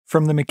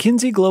From the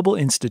McKinsey Global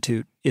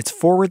Institute, it's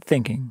Forward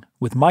Thinking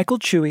with Michael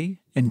Chewy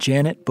and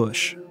Janet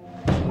Bush.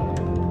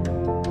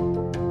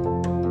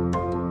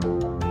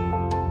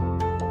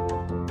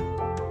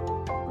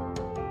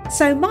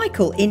 So,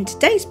 Michael, in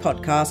today's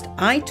podcast,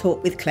 I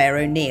talk with Claire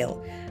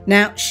O'Neill.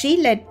 Now, she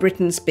led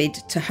Britain's bid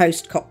to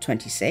host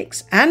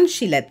COP26, and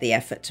she led the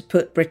effort to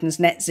put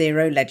Britain's net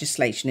zero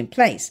legislation in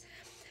place.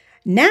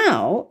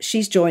 Now,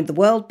 she's joined the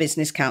World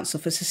Business Council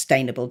for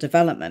Sustainable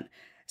Development.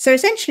 So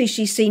essentially,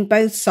 she's seen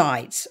both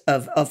sides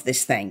of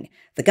this thing,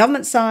 the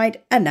government side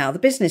and now the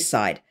business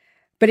side.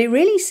 But it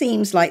really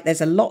seems like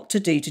there's a lot to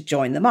do to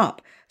join them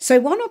up. So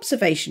one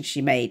observation she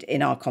made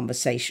in our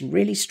conversation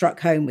really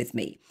struck home with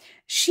me.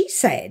 She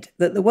said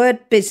that the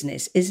word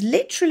business is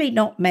literally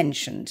not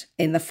mentioned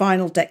in the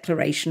final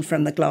declaration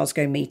from the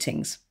Glasgow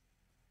meetings.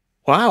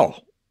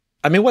 Wow.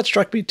 I mean, what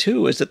struck me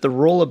too is that the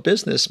role of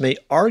business may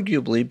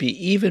arguably be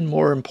even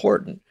more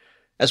important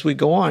as we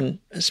go on,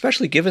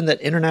 especially given that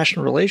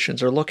international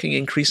relations are looking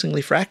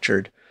increasingly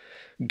fractured.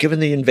 Given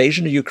the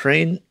invasion of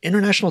Ukraine,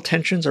 international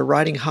tensions are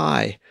riding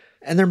high,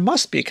 and there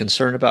must be a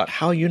concern about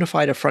how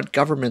unified a front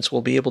governments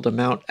will be able to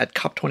mount at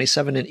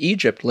COP27 in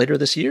Egypt later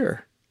this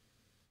year.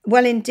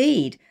 Well,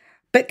 indeed.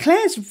 But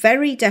Claire's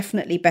very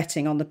definitely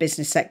betting on the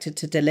business sector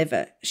to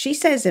deliver. She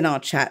says in our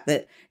chat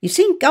that you've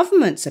seen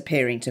governments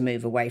appearing to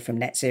move away from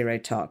net zero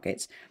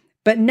targets,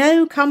 but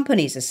no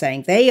companies are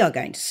saying they are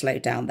going to slow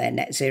down their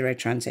net zero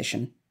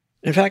transition.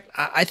 In fact,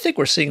 I think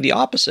we're seeing the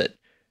opposite.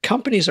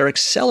 Companies are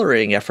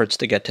accelerating efforts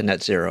to get to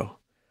net zero.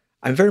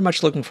 I'm very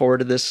much looking forward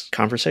to this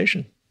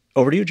conversation.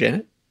 Over to you,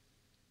 Janet.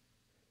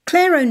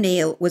 Claire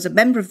O'Neill was a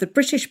member of the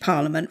British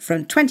Parliament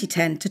from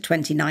 2010 to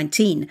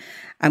 2019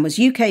 and was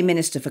UK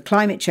Minister for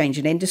Climate Change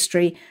and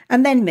Industry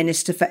and then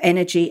Minister for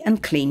Energy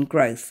and Clean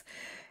Growth.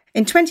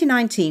 In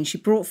 2019, she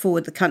brought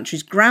forward the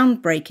country's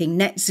groundbreaking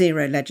net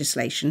zero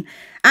legislation,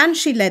 and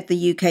she led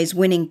the UK's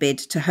winning bid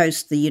to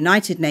host the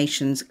United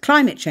Nations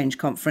Climate Change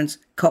Conference,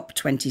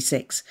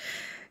 COP26.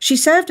 She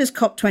served as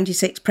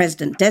COP26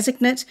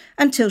 President-designate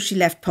until she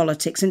left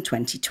politics in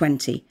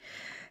 2020.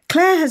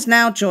 Claire has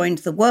now joined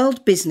the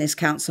World Business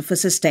Council for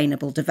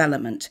Sustainable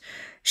Development.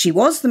 She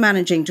was the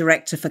Managing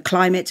Director for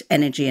Climate,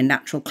 Energy and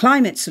Natural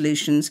Climate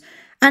Solutions,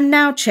 and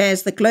now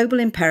chairs the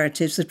Global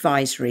Imperatives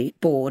Advisory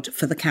Board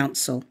for the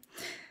Council.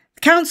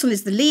 The Council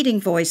is the leading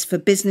voice for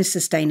business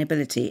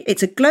sustainability.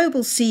 It's a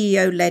global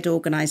CEO-led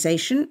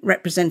organisation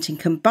representing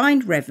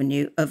combined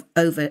revenue of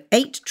over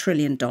 $8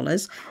 trillion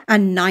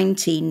and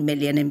 19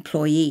 million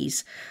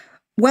employees.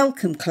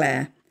 Welcome,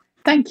 Claire.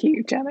 Thank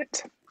you,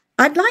 Janet.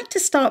 I'd like to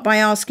start by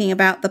asking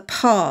about the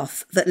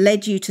path that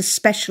led you to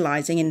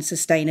specialising in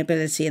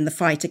sustainability and the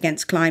fight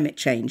against climate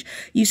change.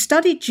 You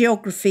studied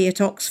geography at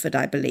Oxford,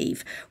 I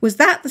believe. Was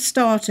that the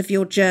start of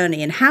your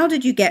journey? And how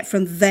did you get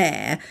from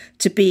there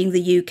to being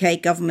the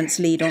UK government's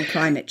lead on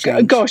climate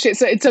change? Gosh,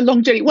 it's a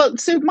long journey. Well,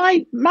 so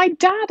my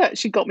dad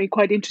actually got me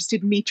quite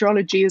interested in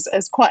meteorology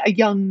as quite a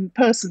young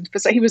person.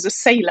 He was a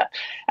sailor.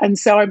 And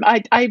so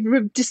I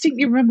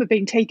distinctly remember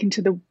being taken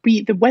to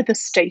the weather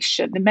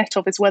station, the Met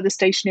Office weather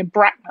station in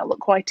Bracknell at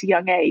quite a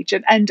young age.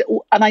 And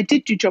I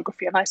did do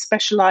geography, and I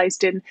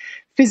specialised in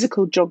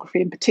physical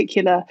geography, in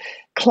particular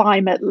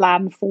climate,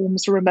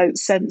 landforms, remote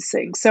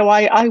sensing. So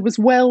I was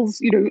well,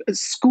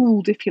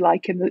 schooled, if you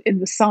like, in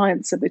the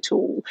science of it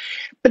all.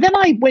 But then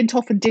I went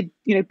off and did,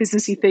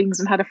 businessy things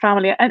and had a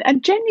family.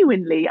 And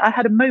genuinely, I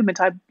had a moment.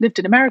 I lived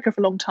in America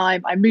for a long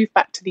time. I moved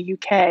back to the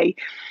UK.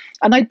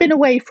 And I'd been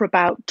away for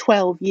about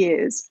 12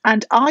 years,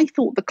 and I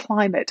thought the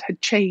climate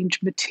had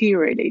changed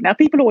materially. Now,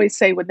 people always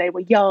say when they were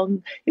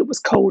young, it was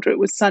colder, it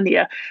was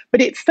sunnier, but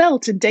it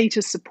felt, and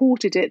data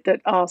supported it,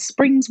 that our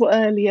springs were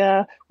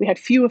earlier, we had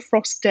fewer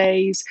frost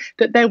days,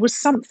 that there was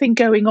something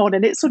going on.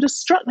 And it sort of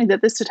struck me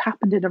that this had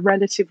happened in a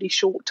relatively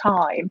short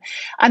time.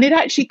 And it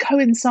actually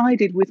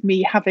coincided with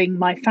me having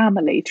my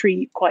family,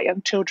 3 quite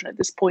young children at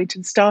this point,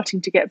 and starting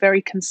to get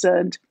very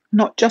concerned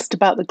not just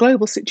about the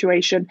global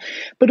situation,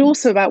 but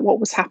also about what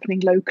was happening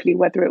locally,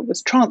 whether it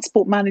was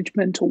transport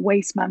management or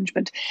waste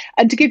management.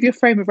 And to give you a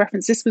frame of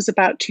reference, this was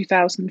about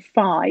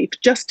 2005,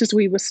 just as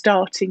we were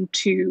starting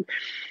to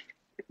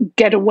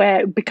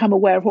become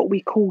aware of what we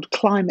called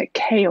climate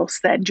chaos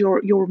then.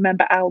 You'll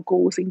remember Al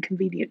Gore's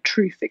Inconvenient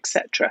Truth,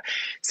 etc.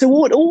 So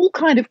what all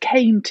kind of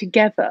came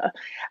together,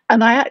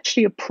 and I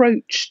actually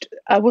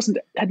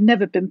had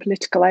never been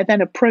political. I then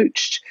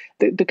approached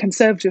the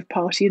Conservative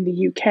Party in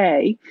the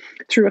UK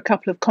through a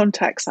couple of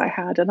contacts I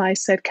had, and I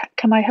said,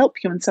 can I help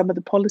you in some of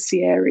the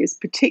policy areas,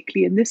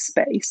 particularly in this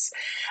space?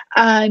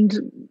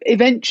 And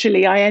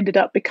eventually I ended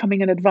up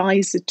becoming an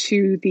advisor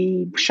to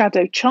the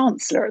Shadow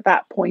Chancellor at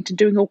that point and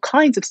doing all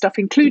kinds of stuff,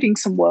 including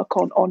some work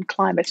on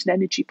climate and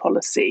energy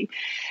policy.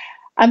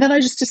 And then I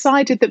just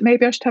decided that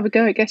maybe I should have a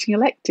go at getting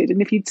elected.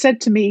 And if you'd said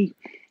to me,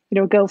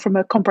 a girl from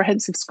a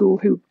comprehensive school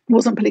who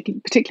wasn't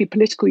particularly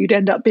political, you'd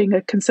end up being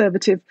a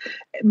Conservative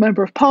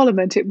member of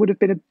Parliament, it would have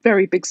been a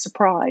very big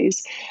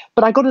surprise.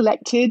 But I got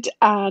elected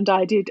and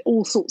I did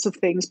all sorts of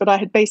things. But I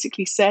had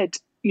basically said,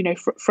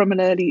 from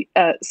an early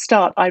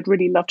start, I'd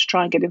really love to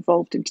try and get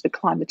involved into the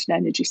climate and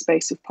energy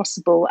space if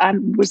possible,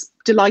 and was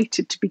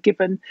delighted to be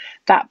given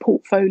that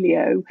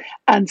portfolio,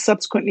 and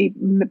subsequently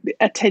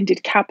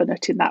attended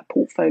cabinet in that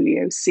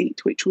portfolio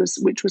seat, which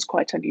was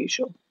quite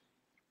unusual.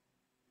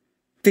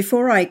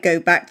 Before I go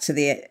back to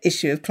the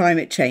issue of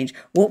climate change,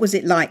 what was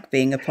it like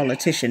being a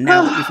politician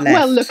now that you've left?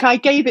 Well, look, I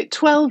gave it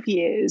 12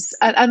 years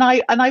and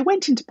I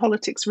went into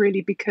politics really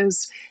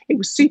because it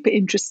was super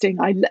interesting.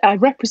 I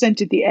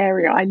represented the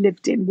area I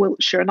lived in,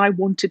 Wiltshire, and I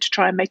wanted to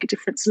try and make a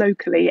difference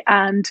locally.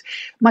 And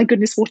my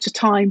goodness, what a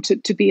time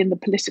to be in the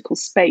political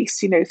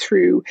space,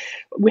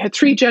 we had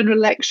 3 general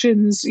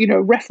elections,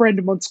 a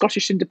referendum on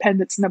Scottish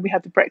independence, and then we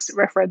had the Brexit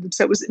referendum.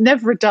 So it was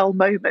never a dull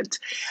moment.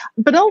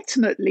 But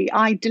ultimately,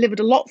 I delivered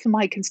a lot for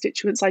my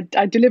constituents.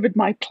 I delivered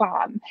my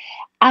plan,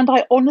 and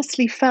I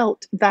honestly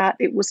felt that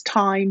it was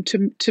time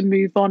to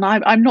move on.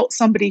 I'm not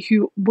somebody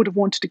who would have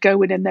wanted to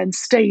go in and then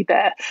stay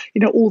there,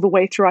 all the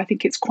way through. I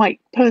think it's quite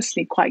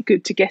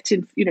good to get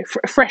in,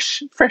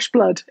 fresh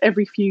blood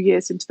every few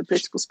years into the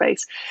political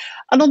space.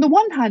 And on the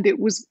one hand, it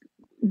was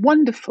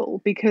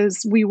wonderful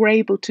because we were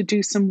able to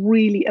do some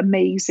really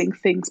amazing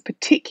things,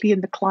 particularly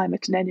in the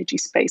climate and energy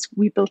space.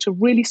 We built a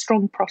really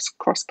strong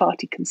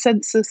cross-party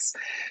consensus.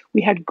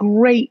 We had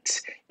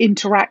great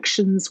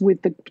interactions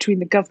between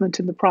the government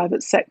and the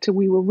private sector.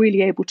 We were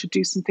really able to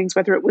do some things,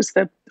 whether it was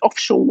the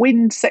offshore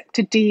wind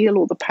sector deal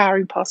or the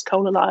Powering Past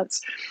Coal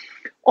Alliance.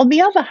 On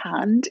the other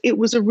hand, it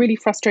was a really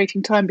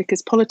frustrating time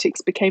because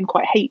politics became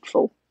quite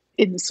hateful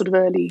in the sort of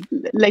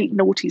late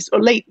noughties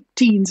or late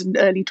teens and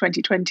early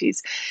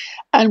 2020s.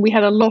 And we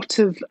had a lot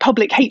of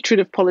public hatred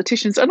of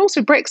politicians. And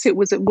also Brexit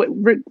was,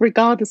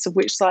 regardless of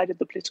which side of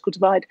the political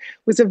divide,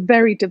 was a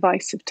very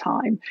divisive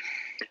time.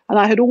 And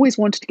I had always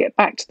wanted to get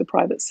back to the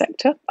private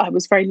sector. I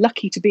was very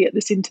lucky to be at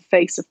this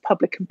interface of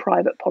public and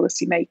private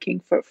policy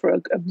making for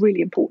a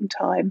really important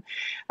time.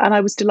 And I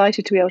was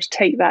delighted to be able to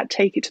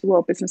take it to the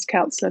World Business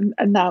Council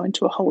and now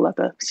into a whole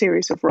other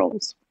series of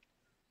roles.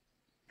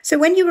 So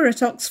when you were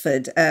at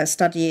Oxford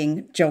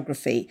studying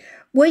geography,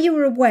 were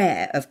you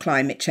aware of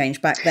climate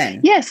change back then?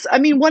 Yes. I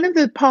mean, one of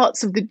the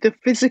parts of the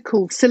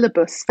physical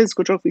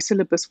geography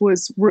syllabus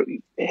was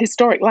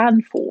historic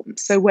landforms.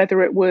 So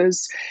whether it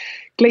was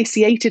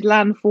glaciated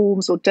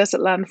landforms or desert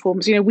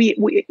landforms,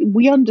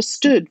 we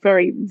understood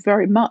very,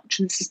 very much,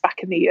 and this is back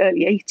in the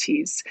early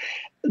 80s,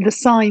 the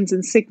signs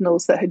and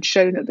signals that had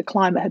shown that the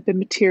climate had been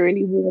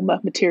materially warmer,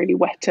 materially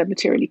wetter,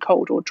 materially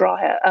cold or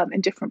drier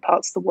in different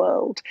parts of the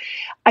world.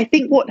 I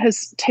think what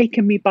has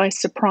taken me by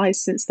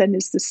surprise since then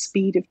is the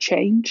speed of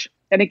change.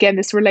 And again,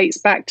 this relates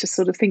back to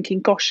sort of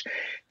thinking, gosh,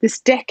 this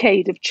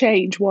decade of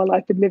change while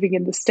I've been living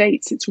in the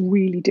States, it's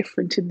really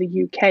different in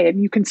the UK.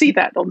 And you can see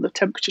that on the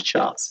temperature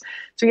charts.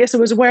 So yes, I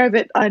was aware of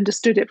it. I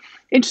understood it.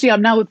 Interestingly,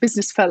 I'm now a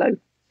business fellow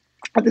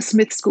at the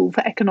Smith School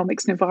for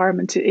Economics and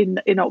Environment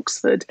in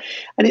Oxford.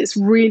 And it's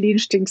really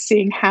interesting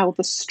seeing how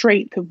the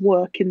strength of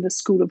work in the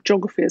School of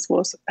Geography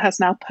has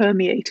now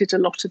permeated a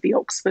lot of the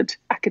Oxford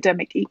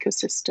academic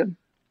ecosystem.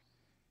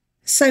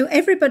 So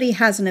everybody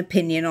has an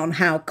opinion on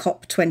how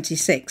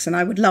COP26, and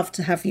I would love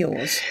to have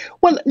yours.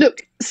 Well,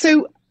 look,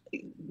 so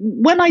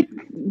when I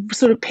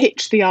sort of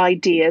pitched the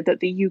idea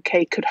that the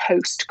UK could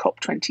host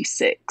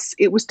COP26,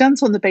 it was done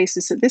on the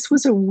basis that this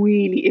was a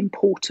really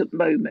important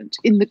moment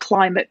in the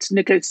climate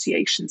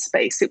negotiation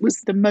space. It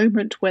was the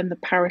moment when the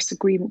Paris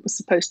Agreement was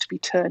supposed to be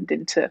turned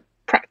into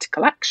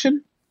practical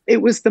action.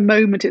 It was the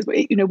moment,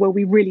 where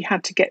we really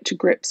had to get to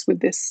grips with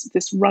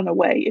this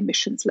runaway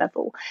emissions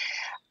level.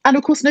 And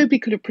of course, nobody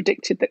could have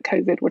predicted that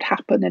COVID would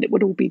happen and it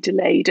would all be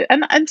delayed.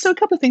 And so a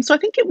couple of things. So I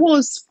think it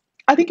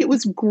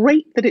was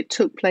great that it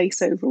took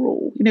place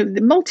overall. The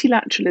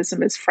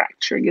multilateralism is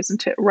fracturing,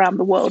 isn't it, around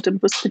the world,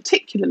 and was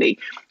particularly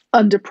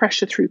under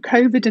pressure through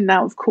COVID and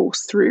now, of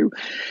course, through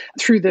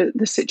the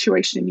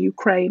situation in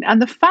Ukraine. And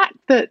the fact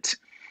that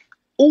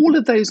all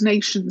of those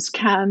nations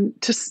can,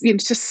 to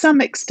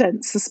some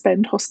extent,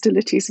 suspend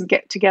hostilities and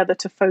get together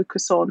to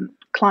focus on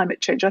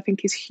climate change, I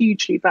think is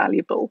hugely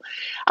valuable.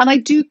 And I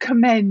do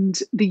commend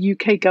the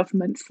UK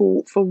government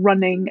for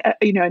running,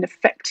 an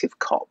effective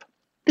COP.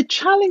 The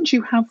challenge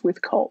you have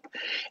with COP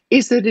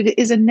is that it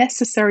is a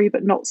necessary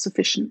but not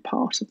sufficient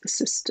part of the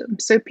system.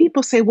 So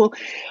people say, well,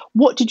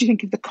 what did you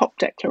think of the COP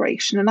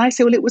declaration? And I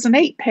say, well, it was an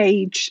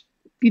 8-page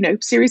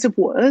series of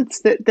words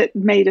that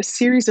made a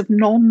series of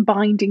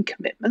non-binding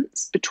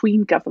commitments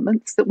between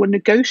governments that were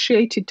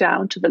negotiated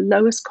down to the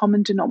lowest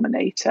common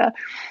denominator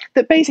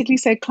that basically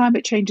said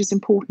climate change is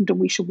important and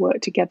we should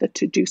work together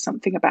to do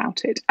something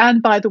about it.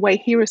 And by the way,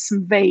 here are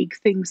some vague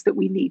things that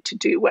we need to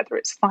do, whether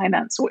it's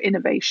finance or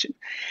innovation.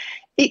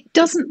 It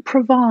doesn't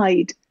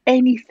provide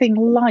anything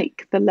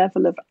like the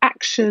level of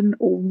action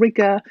or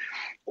rigor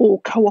or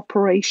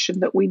cooperation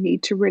that we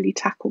need to really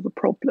tackle the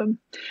problem.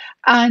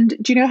 And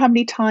do you know how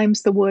many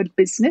times the word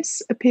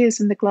business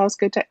appears in the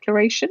Glasgow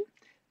Declaration?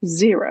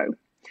 0.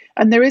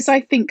 And there is,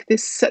 I think,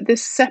 this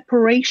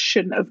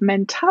separation of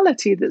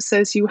mentality that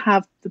says you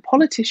have the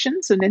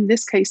politicians, and in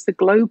this case, the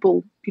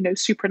global,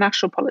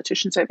 supranational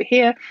politicians over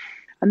here,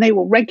 and they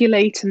will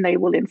regulate and they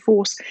will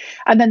enforce,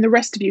 and then the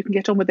rest of you can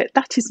get on with it.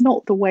 That is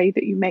not the way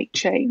that you make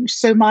change.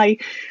 So my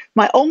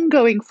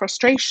ongoing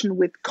frustration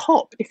with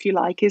COP, if you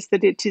like, is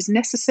that it is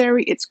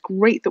necessary. It's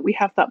great that we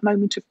have that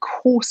moment. Of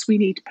course, we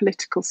need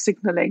political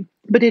signalling,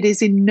 but it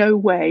is in no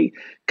way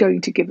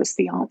going to give us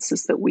the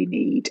answers that we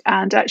need.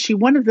 And actually,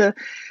 one of the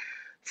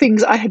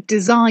things I had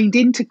designed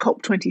into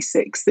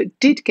COP26 that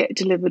did get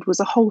delivered was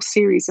a whole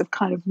series of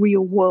kind of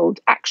real world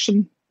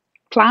action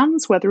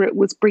plans, whether it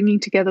was bringing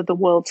together the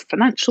world's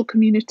financial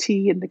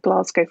community and the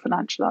Glasgow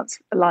Financial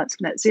Alliance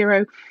for Net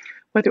Zero,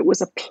 whether it was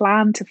a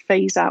plan to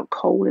phase out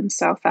coal in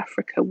South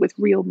Africa with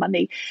real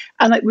money.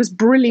 And it was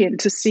brilliant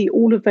to see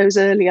all of those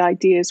early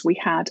ideas we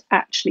had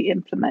actually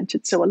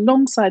implemented. So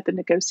alongside the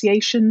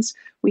negotiations,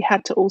 we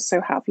had to also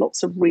have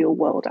lots of real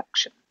world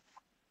action.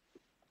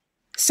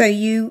 So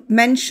you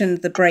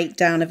mentioned the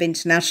breakdown of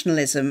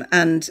internationalism,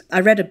 and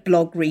I read a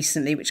blog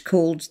recently which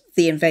called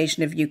the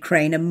invasion of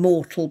Ukraine a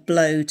mortal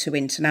blow to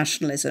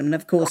internationalism. And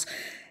of course,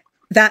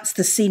 that's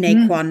the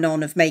sine qua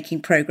non of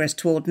making progress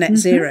toward net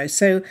zero.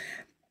 So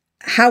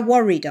how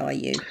worried are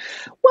you?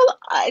 Well,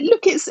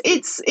 look,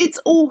 it's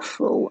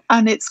awful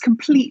and it's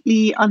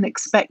completely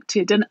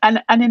unexpected.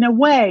 And in a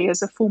way,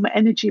 as a former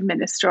energy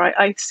minister,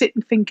 I sit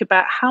and think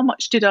about how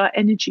much did our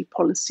energy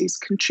policies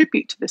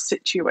contribute to this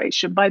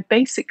situation by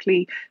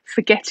basically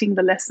forgetting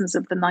the lessons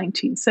of the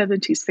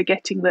 1970s,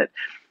 forgetting that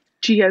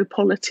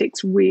geopolitics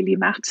really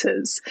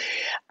matters.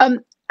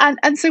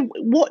 And so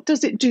what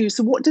does it do?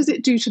 So what does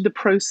it do to the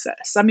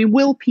process? I mean,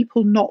 will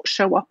people not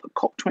show up at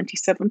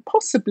COP27?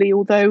 Possibly,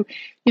 although,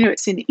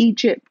 it's in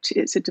Egypt,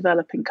 it's a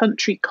developing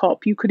country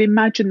COP. You could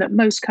imagine that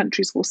most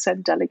countries will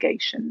send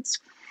delegations.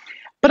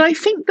 But I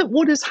think that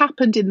what has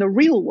happened in the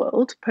real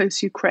world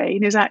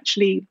post-Ukraine is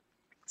actually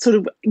sort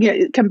of,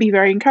 it can be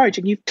very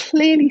encouraging. You've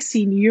clearly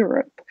seen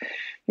Europe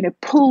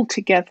pull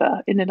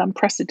together in an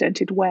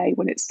unprecedented way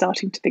when it's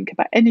starting to think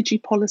about energy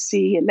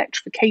policy,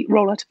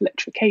 rollout of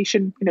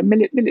electrification,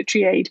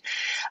 military aid.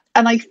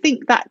 And I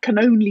think that can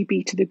only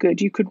be to the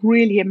good. You could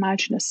really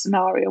imagine a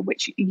scenario in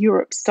which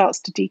Europe starts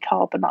to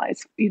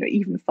decarbonize,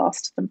 even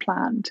faster than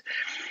planned.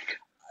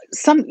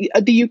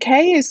 The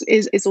UK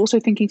is also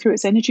thinking through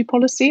its energy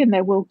policy, and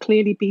there will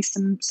clearly be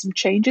some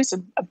changes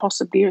and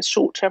possibly a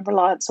short-term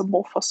reliance on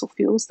more fossil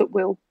fuels that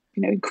will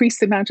increase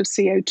the amount of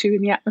CO2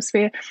 in the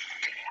atmosphere.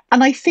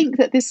 And I think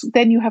that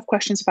then you have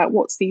questions about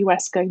what's the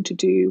US going to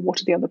do?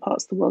 What are the other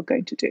parts of the world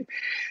going to do?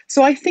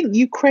 So I think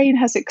Ukraine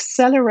has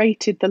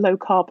accelerated the low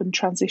carbon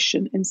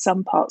transition in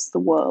some parts of the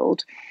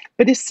world,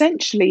 but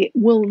essentially it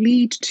will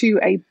lead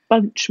to a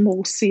bunch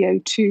more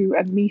CO2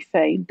 and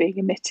methane being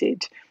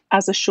emitted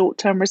as a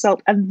short-term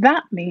result. And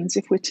that means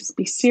if we're to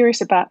be serious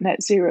about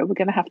net zero, we're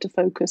going to have to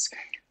focus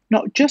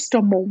not just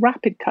on more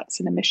rapid cuts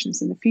in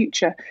emissions in the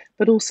future,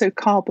 but also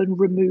carbon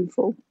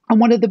removal.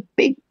 And one of the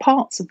big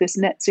parts of this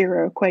net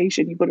zero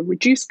equation, you've got to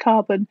reduce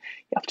carbon,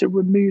 you have to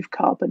remove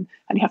carbon,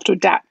 and you have to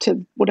adapt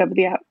to whatever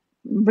the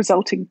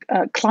resulting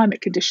climate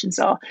conditions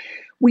are.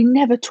 We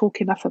never talk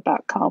enough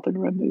about carbon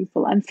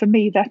removal. And for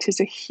me, that is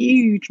a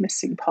huge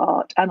missing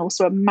part and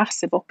also a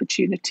massive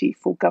opportunity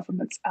for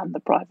governments and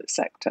the private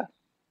sector.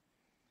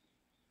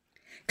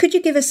 Could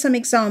you give us some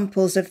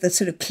examples of the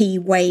sort of key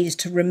ways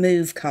to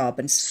remove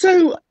carbon?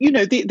 So,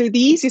 the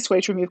easiest way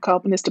to remove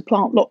carbon is to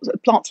plant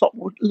a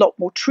lot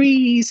more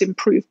trees,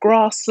 improve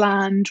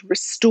grassland,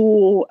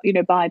 restore,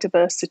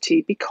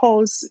 biodiversity,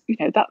 because,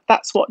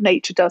 that's what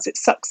nature does. It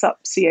sucks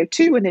up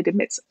CO2 and it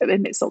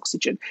emits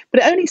oxygen,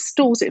 but it only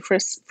stores it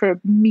for a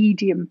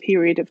medium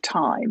period of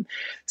time.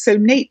 So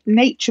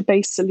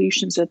nature-based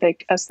solutions,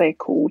 as they're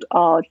called,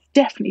 are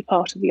definitely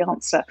part of the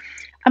answer.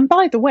 And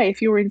by the way,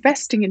 if you're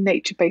investing in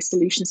nature-based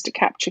solutions to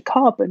capture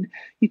carbon,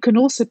 you can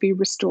also be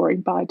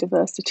restoring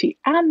biodiversity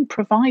and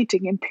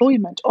providing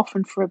employment,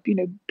 often for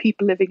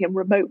people living in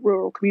remote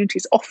rural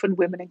communities, often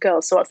women and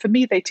girls. So for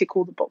me, they tick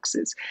all the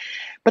boxes.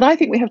 But I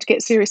think we have to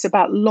get serious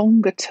about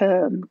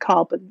longer-term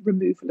carbon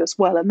removal as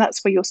well. And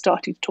that's where you're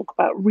starting to talk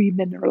about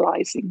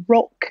remineralizing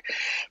rock,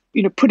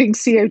 putting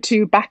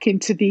CO2 back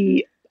into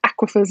the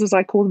aquifers, as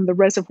I call them, the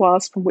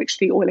reservoirs from which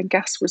the oil and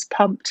gas was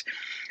pumped.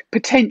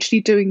 Potentially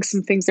doing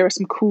some things. There are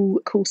some cool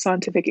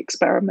scientific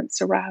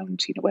experiments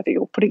around, whether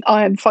you're putting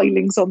iron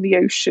filings on the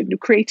ocean,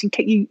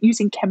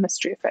 using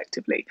chemistry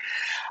effectively.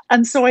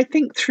 And so I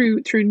think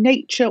through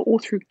nature or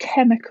through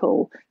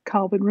chemical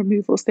carbon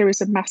removals, there is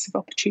a massive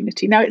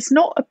opportunity. Now, it's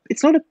not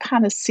a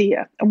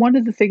panacea. And one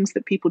of the things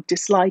that people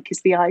dislike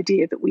is the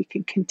idea that we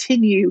can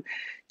continue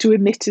to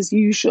emit as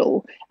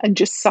usual and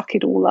just suck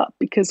it all up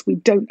because we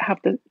don't have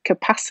the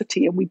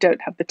capacity and we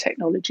don't have the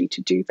technology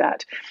to do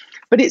that.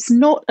 But it's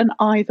not an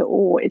either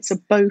or, it's a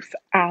both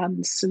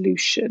and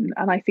solution.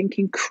 And I think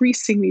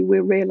increasingly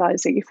we're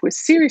realizing if we're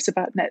serious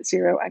about net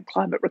zero and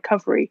climate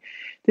recovery,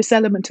 this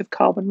element of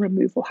carbon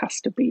removal has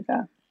to be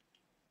there.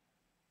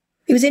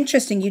 It was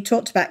interesting, you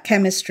talked about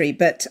chemistry,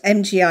 but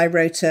MGI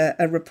wrote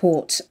a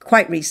report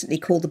quite recently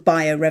called The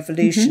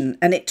Biorevolution,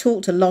 and it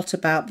talked a lot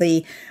about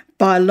the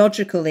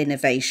biological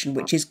innovation,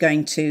 which is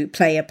going to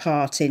play a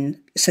part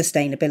in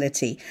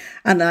sustainability.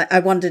 And I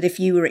wondered if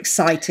you were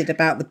excited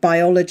about the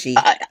biology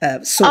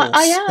source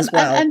I am, as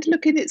well. and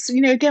look, and it's,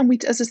 again,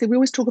 as I say, we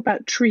always talk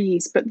about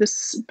trees, but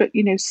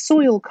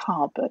soil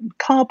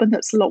carbon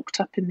that's locked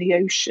up in the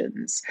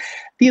oceans,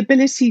 the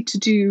ability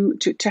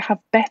to have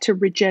better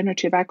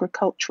regenerative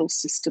agricultural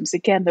systems,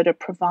 again, that are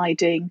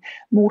providing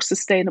more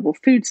sustainable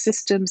food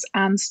systems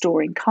and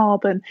storing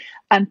carbon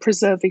and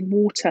preserving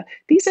water.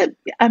 These are,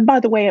 and by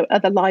the way, are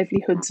the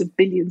livelihoods of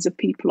billions of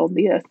people on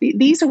the earth.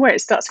 These are where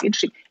it starts to get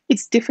interesting.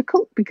 It's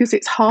difficult because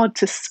it's hard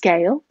to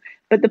scale,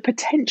 but the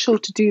potential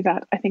to do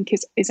that, I think,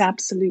 is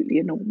absolutely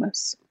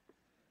enormous.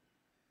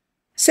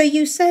 So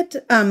you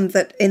said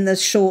that in the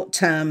short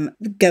term,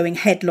 going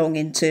headlong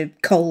into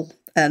coal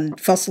and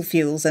fossil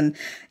fuels, and,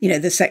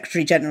 the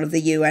Secretary General of the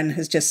UN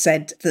has just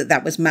said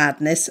that was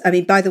madness. I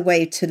mean, by the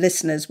way, to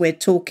listeners, we're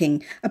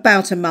talking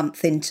about a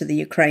month into the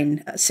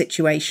Ukraine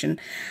situation.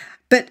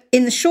 But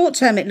in the short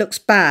term, it looks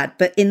bad.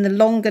 But in the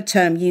longer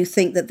term, you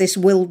think that this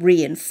will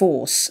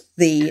reinforce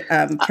the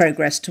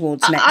progress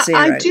towards net zero?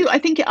 I do. I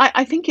think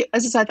it,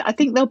 as I said, I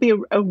think there'll be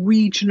a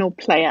regional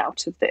play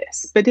out of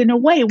this. But in a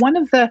way, one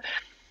of the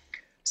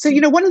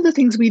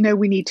things we know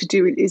we need to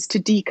do is to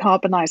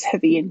decarbonize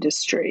heavy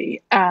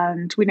industry.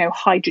 And we know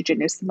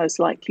hydrogen is the most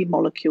likely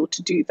molecule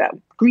to do that.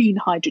 Green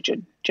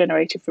hydrogen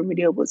generated from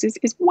renewables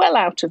is well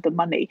out of the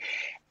money.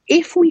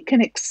 If we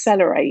can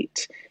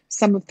accelerate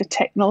some of the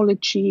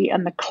technology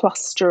and the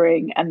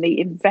clustering and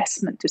the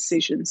investment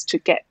decisions to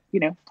get,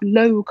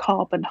 low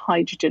carbon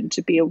hydrogen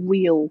to be a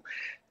real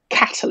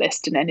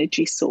catalyst and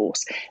energy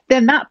source,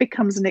 then that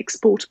becomes an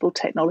exportable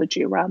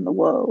technology around the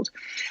world.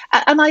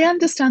 And I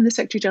understand the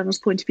Secretary General's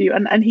point of view,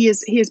 and he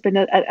has been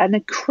an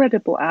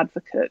incredible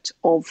advocate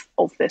of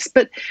this.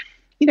 But,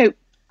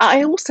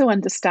 I also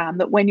understand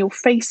that when you're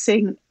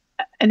facing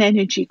an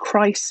energy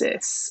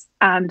crisis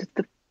and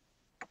the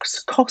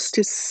cost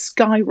is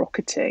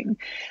skyrocketing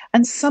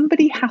and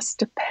somebody has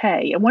to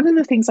pay. And one of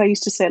the things I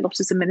used to say a lot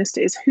as a minister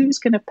is, who's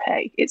going to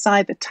pay? It's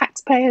either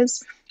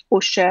taxpayers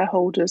or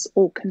shareholders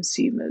or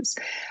consumers.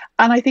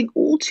 And I think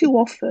all too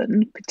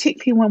often,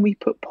 particularly when we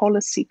put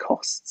policy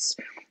costs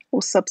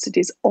or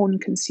subsidies on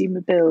consumer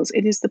bills,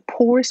 it is the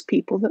poorest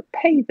people that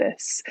pay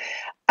this.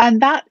 And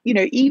that,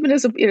 even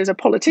as a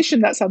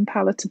politician, that's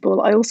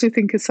unpalatable. I also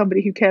think as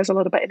somebody who cares a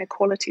lot about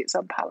inequality, it's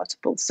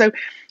unpalatable. So,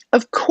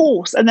 of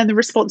course, and then the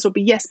response will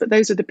be, yes, but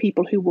those are the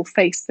people who will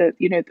face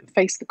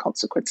the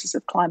consequences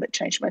of climate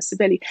change most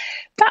severely.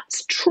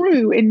 That's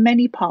true in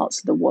many parts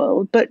of the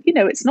world, but,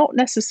 it's not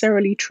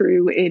necessarily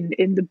true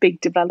in the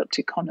big developed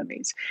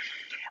economies.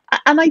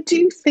 And I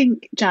do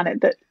think,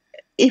 Janet, that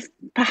if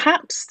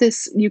perhaps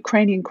this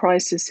Ukrainian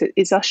crisis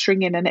is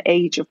ushering in an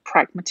age of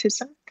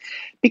pragmatism,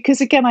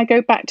 because again, I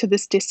go back to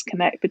this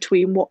disconnect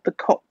between what the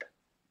COP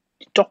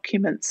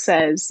document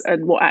says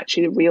and what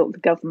actually the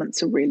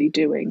governments are really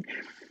doing.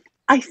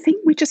 I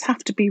think we just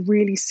have to be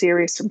really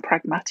serious and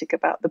pragmatic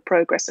about the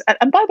progress.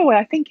 And by the way,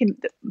 I think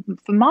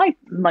for my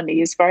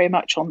money is very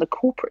much on the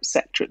corporate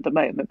sector at the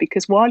moment,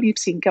 because while you've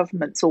seen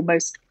governments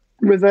almost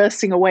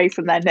reversing away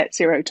from their net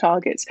zero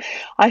targets,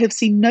 I have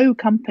seen no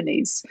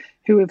companies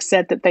who have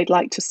said that they'd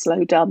like to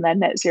slow down their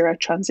net zero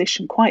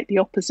transition. Quite the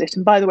opposite.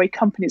 And by the way,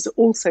 companies are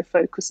also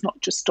focused not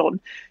just on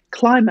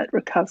climate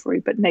recovery,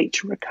 but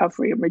nature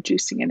recovery and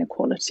reducing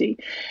inequality.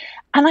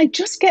 And I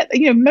just get,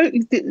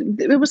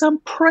 there was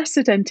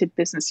unprecedented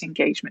business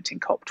engagement in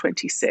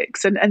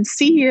COP26, and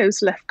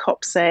CEOs left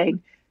COP saying,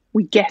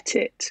 we get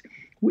it.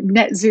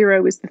 Net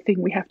zero is the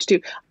thing we have to do.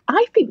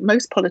 I think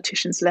most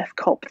politicians left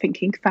COP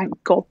thinking,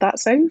 thank God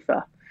that's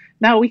over.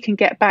 Now we can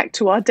get back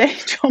to our day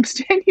jobs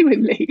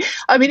genuinely.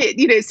 I mean,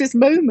 it's this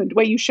moment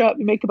where you show up,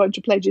 you make a bunch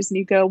of pledges and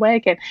you go away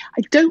again.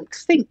 I don't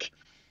think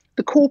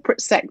the corporate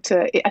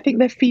sector, I think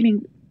they're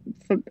feeling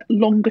for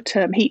longer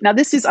term heat. Now,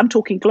 I'm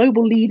talking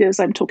global leaders,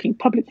 I'm talking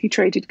publicly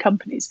traded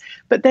companies,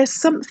 but there's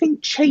something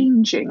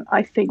changing,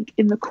 I think,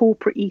 in the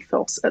corporate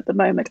ethos at the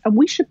moment. And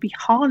we should be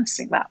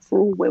harnessing that for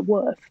all we're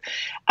worth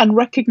and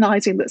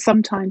recognizing that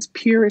sometimes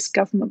purist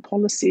government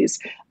policies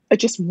are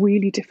just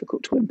really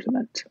difficult to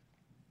implement.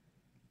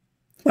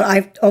 Well,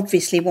 I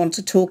obviously want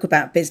to talk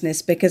about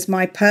business because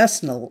my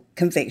personal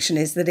conviction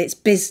is that it's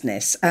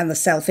business and the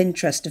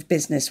self-interest of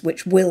business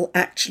which will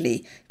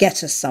actually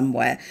get us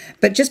somewhere.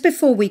 But just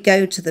before we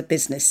go to the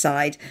business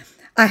side,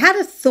 I had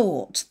a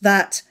thought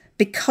that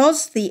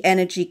because the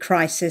energy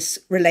crisis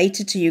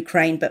related to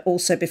Ukraine, but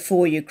also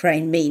before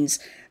Ukraine, means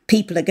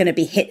people are going to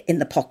be hit in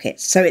the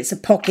pockets. So it's a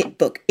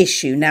pocketbook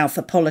issue now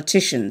for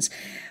politicians.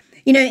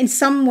 In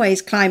some ways,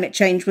 climate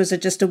change was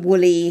just a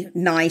woolly,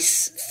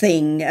 nice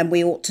thing, and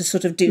we ought to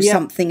sort of do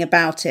something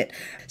about it.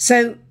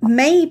 So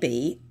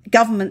maybe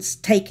governments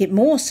take it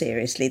more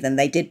seriously than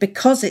they did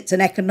because it's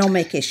an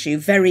economic issue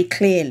very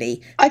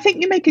clearly. I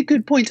think you make a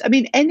good point. I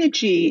mean,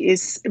 energy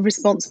is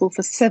responsible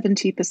for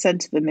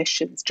 70% of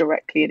emissions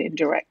directly and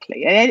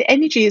indirectly. And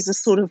energy is a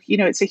sort of,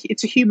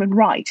 it's a human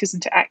right,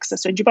 isn't it,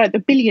 access? And about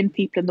 1 billion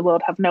people in the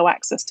world have no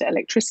access to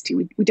electricity.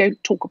 We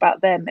don't talk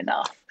about them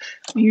enough.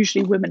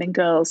 Usually women and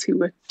girls who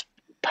were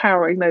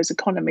powering those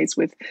economies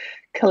with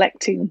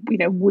collecting,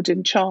 wood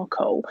and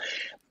charcoal.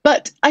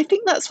 But I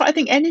think that's what I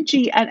think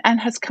energy and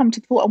has come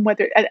to the fore on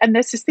whether, and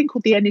there's this thing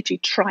called the energy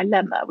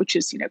trilemma, which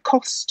is,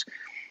 cost,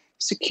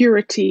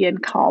 security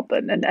and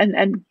carbon,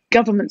 and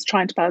governments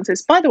trying to balance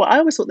this. By the way, I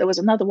always thought there was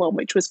another one,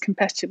 which was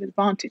competitive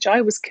advantage. I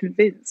was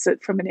convinced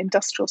that from an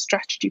industrial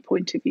strategy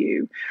point of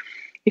view,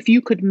 if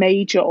you could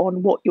major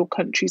on what your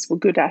countries were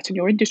good at and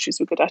your industries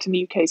were good at, in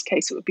the UK's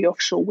case, it would be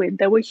offshore wind.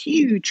 There were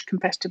huge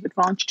competitive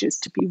advantages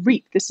to be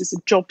reaped. This is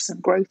a jobs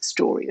and growth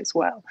story as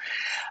well.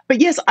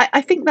 But yes, I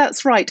think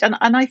that's right. And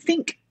I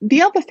think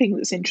the other thing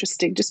that's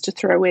interesting, just to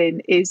throw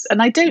in, is,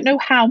 and I don't know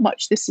how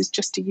much this is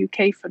just a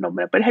UK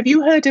phenomenon, but have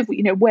you heard of,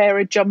 wear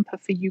a jumper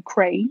for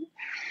Ukraine?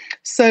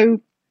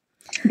 So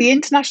the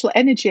International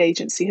Energy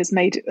Agency has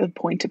made a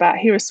point about,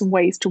 here are some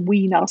ways to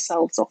wean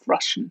ourselves off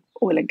Russian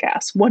oil and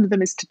gas. One of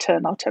them is to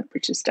turn our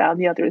temperatures down.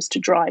 The other is to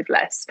drive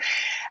less.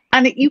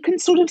 And you can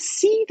sort of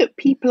see that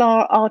people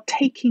are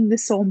taking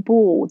this on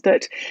board.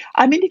 That,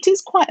 it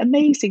is quite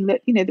amazing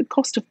that, the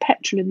cost of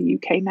petrol in the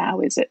UK now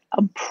is at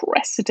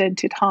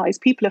unprecedented highs.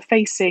 People are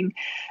facing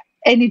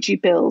energy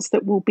bills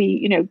that will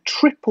be,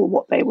 triple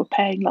what they were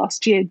paying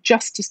last year,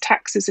 just as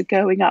taxes are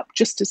going up,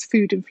 just as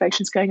food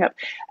inflation is going up.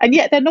 And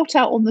yet they're not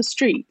out on the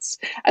streets.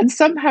 And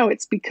somehow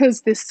it's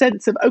because this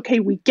sense of,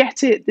 okay, we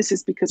get it. This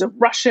is because of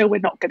Russia.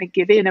 We're not going to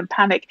give in and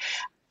panic.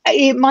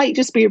 It might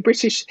just be a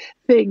British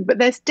thing, but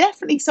there's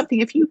definitely something,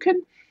 if you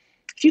can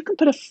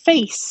put a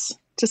face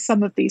to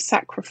some of these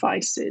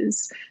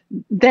sacrifices,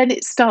 then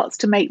it starts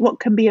to make what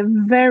can be a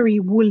very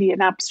woolly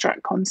and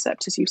abstract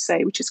concept, as you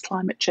say, which is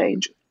climate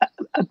change,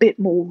 a bit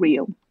more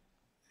real.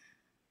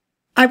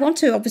 I want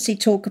to obviously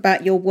talk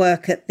about your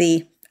work at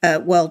the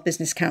World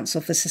Business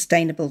Council for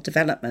Sustainable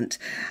Development.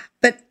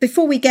 But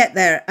before we get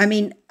there,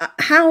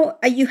 how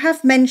you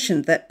have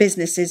mentioned that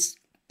business is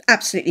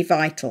absolutely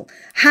vital.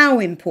 How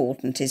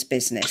important is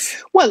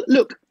business? Well,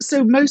 look,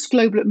 so most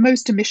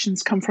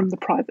emissions come from the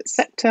private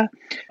sector.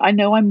 I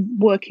know I'm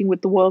working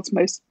with the world's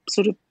most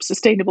sort of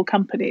sustainable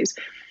companies,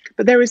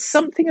 but there is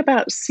something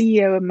about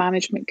CEO and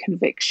management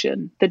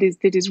conviction that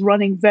is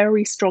running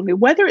very strongly,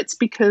 whether it's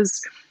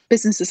because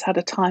businesses had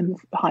a time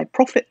of high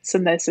profits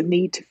and there's a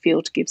need to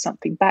feel to give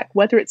something back,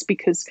 whether it's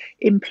because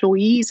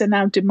employees are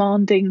now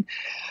demanding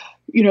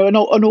an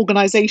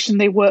organization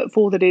they work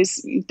for that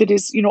is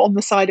on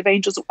the side of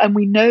angels. And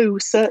we know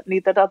certainly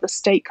that other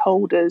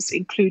stakeholders,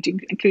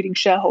 including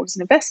shareholders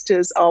and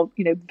investors, are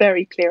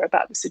very clear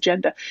about this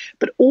agenda.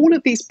 But all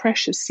of these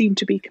pressures seem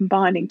to be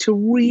combining to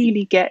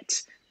really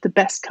get the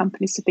best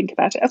companies to think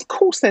about it. Of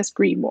course, there's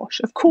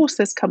greenwash. Of course,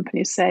 there's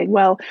companies saying,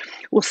 well,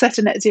 we'll set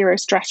a net zero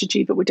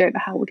strategy, but we don't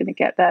know how we're going to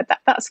get there.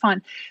 That's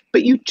fine.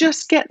 But you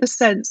just get the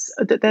sense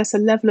that there's a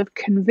level of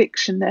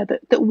conviction there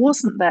that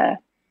wasn't there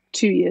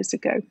 2 years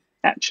ago,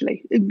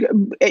 actually,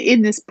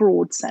 in this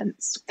broad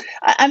sense.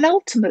 And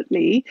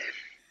ultimately,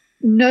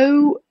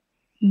 no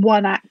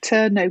one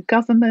actor, no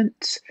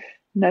government,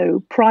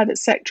 no private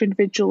sector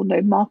individual,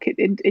 no market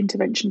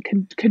intervention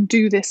can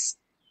do this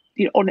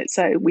on its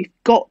own. We've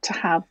got to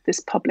have this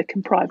public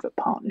and private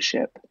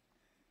partnership.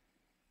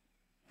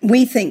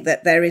 We think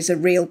that there is a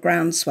real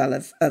groundswell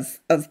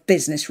of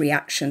business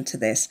reaction to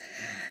this.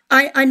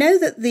 I know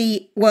that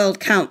the World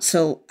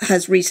Council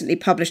has recently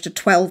published a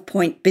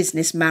 12-point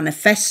business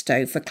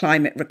manifesto for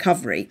climate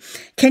recovery.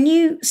 Can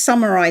you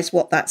summarise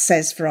what that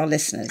says for our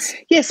listeners?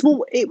 Yes,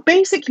 well, it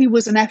basically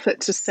was an effort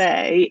to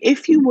say,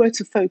 if you were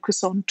to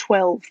focus on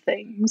 12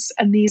 things,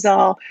 and these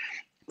are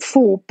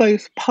for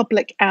both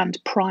public and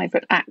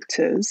private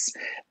actors,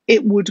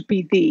 it would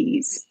be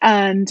these.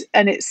 And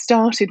it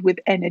started with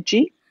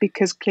energy,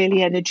 because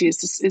clearly energy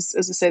is,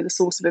 as I say, the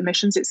source of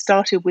emissions. It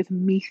started with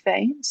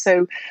methane.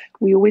 So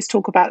we always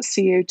talk about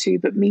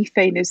CO2, but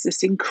methane is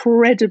this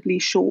incredibly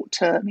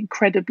short-term,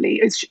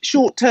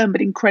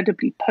 but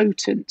incredibly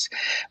potent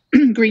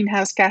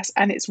greenhouse gas,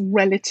 and it's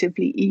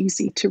relatively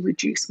easy to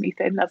reduce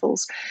methane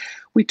levels.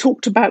 We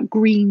talked about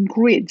green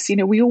grids.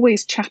 We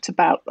always chat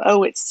about,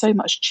 it's so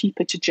much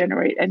cheaper to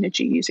generate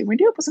energy using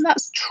renewables. And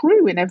that's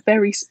true in a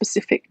very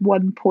specific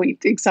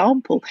one-point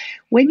example.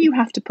 When you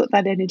have to put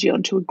that energy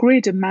onto a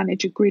grid and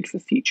manage a grid for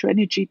future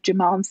energy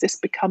demands, this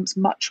becomes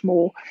much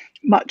more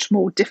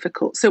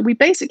difficult. So we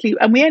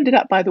ended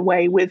up, by the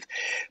way, with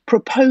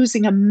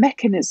proposing a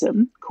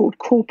mechanism called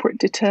corporate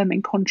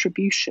determined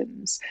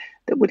contributions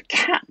that would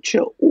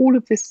capture all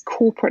of this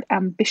corporate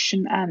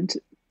ambition and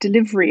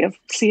delivery of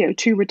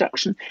CO2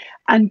 reduction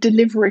and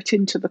deliver it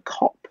into the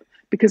COP.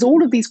 Because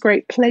all of these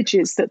great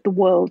pledges that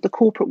the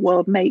corporate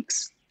world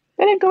makes,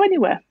 they don't go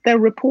anywhere. They're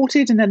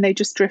reported and then they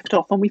just drift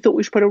off. And we thought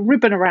we should put a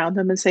ribbon around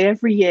them and say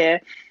every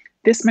year,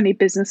 this many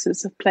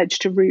businesses have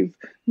pledged to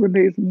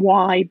remove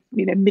Y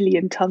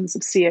million tons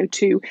of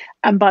CO2.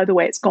 And by the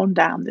way, it's gone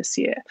down this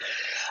year.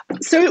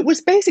 So it was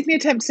basically an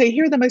attempt to say,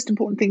 here are the most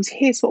important things.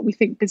 Here's what we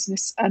think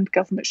business and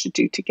government should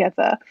do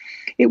together.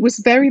 It was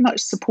very much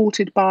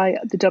supported by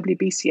the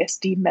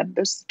WBCSD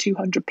members,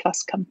 200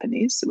 plus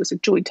companies. It was a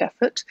joint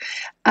effort.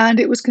 And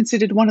it was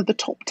considered one of the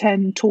top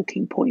 10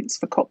 talking points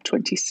for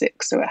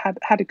COP26. So it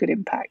had a good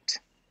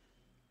impact.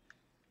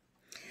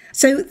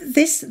 So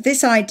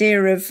this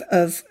idea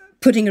of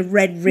putting a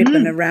red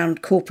ribbon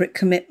around corporate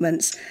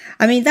commitments,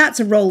 I mean, that's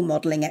a role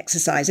modelling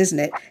exercise, isn't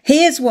it?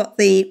 Here's what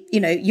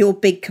your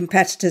big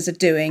competitors are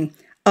doing.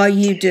 Are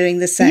you doing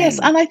the same? Yes,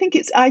 and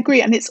I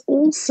agree. And it's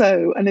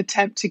also an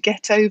attempt to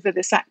get over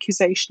this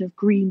accusation of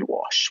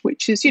greenwash,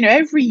 which is,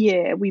 every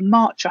year we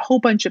march a whole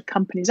bunch of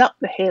companies up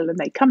the hill and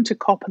they come to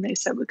COP and they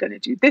say, we're going to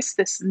do this,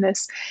 this, and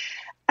this.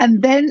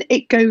 And then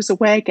it goes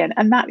away again.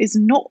 And that is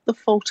not the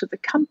fault of the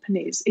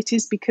companies. It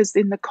is because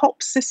in the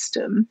COP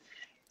system,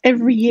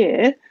 every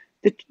year,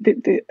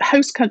 the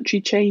host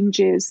country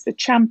changes, the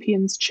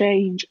champions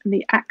change, and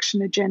the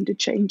action agenda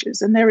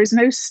changes. And there is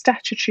no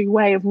statutory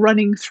way of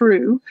running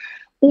through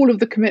all of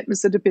the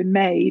commitments that have been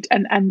made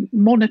and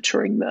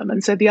monitoring them.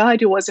 And so the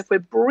idea was, if we're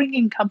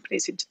bringing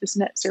companies into this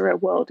net zero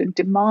world and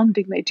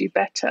demanding they do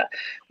better,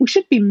 we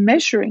should be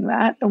measuring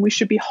that and we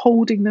should be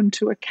holding them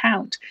to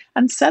account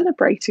and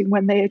celebrating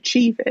when they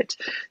achieve it.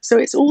 So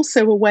it's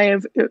also a way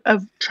of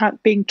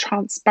being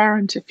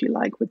transparent, if you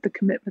like, with the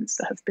commitments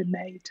that have been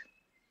made.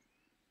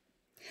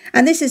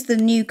 And this is the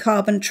new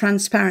Carbon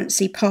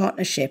Transparency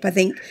Partnership. I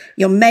think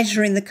you're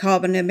measuring the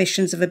carbon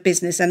emissions of a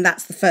business, and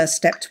that's the first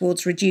step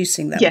towards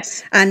reducing them.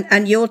 Yes.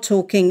 And you're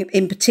talking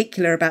in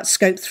particular about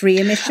Scope 3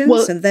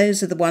 emissions, and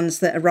those are the ones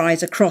that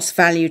arise across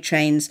value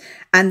chains,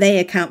 and they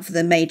account for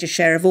the major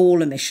share of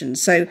all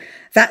emissions. So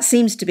that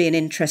seems to be an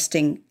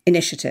interesting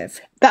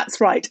initiative.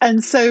 That's right.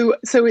 And so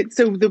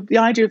the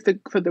idea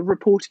for the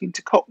reporting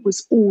into COP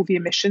was all the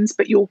emissions,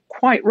 but you're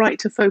quite right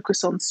to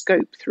focus on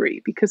Scope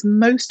 3, because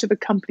most of a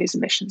company's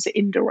emissions are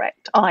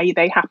indirect, i.e.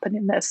 they happen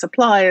in their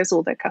suppliers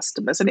or their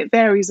customers, and it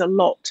varies a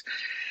lot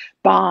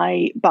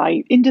by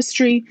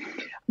industry.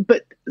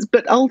 But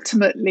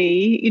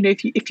ultimately,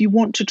 if you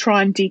want to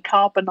try and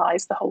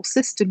decarbonize the whole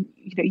system,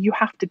 you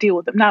have to deal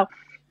with them. Now,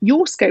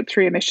 your Scope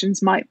 3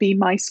 emissions might be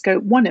my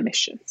Scope 1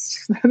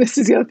 emissions. This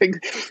is the other thing.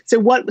 So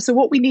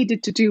what we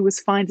needed to do was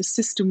find a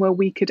system where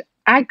we could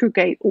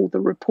aggregate all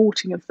the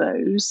reporting of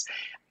those,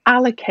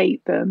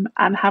 allocate them,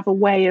 and have a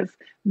way of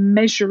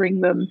measuring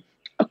them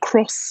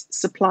across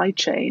supply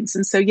chains.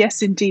 And so,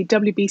 yes, indeed,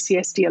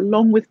 WBCSD,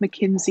 along with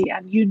McKinsey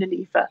and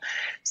Unilever,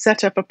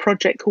 set up a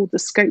project called the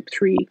Scope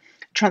 3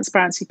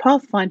 Transparency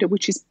Pathfinder,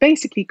 which is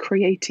basically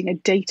creating a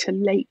data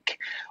lake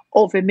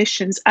of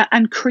emissions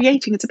and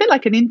creating, it's a bit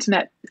like an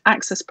internet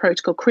access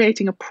protocol,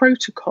 creating a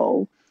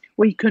protocol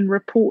where you can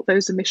report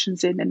those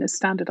emissions in a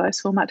standardized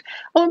format.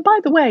 Oh, and by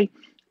the way,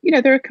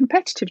 there are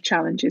competitive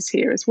challenges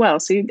here as well.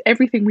 So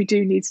everything we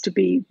do needs to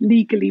be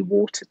legally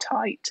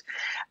watertight.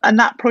 And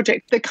that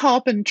project, the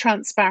Carbon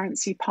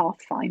Transparency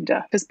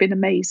Pathfinder, has been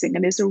amazing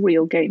and is a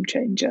real game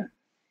changer.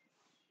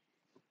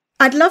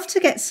 I'd love to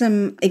get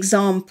some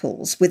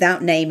examples,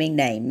 without naming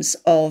names,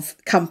 of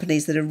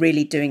companies that are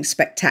really doing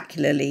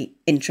spectacularly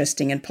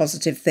interesting and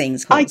positive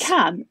things. I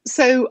can.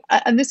 So,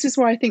 and this is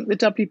where I think the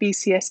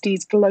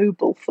WBCSD's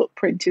global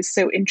footprint is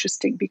so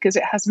interesting, because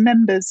it has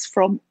members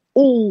from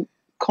all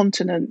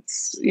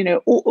continents,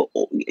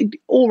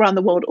 all around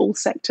the world, all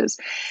sectors.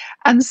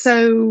 And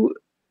so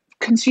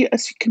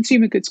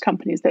consumer goods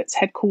companies that's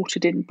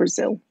headquartered in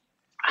Brazil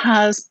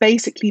has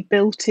basically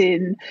built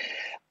in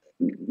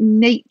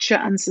nature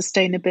and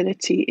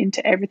sustainability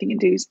into everything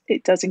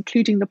it does,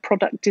 including the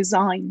product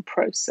design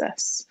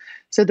process.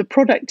 So the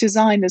product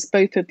designers,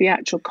 both of the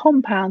actual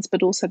compounds,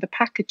 but also the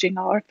packaging,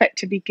 are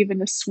effectively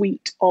given a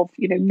suite of,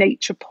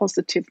 nature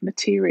positive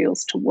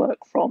materials to work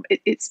from.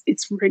 It's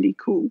really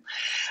cool.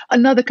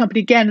 Another company,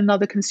 again,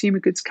 another consumer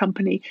goods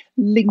company,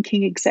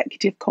 linking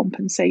executive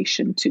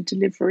compensation to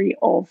delivery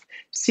of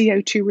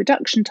CO2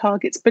 reduction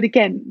targets, but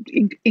again,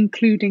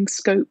 including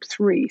Scope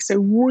 3. So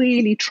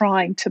really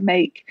trying to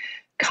make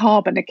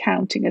carbon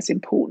accounting as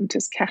important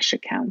as cash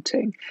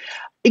accounting.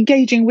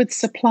 Engaging with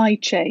supply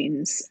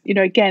chains,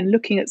 again,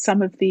 looking at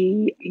some of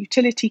the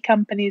utility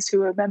companies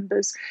who are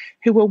members,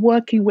 who are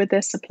working with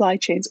their supply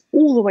chains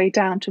all the way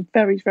down to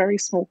very, very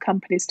small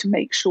companies to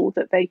make sure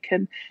that they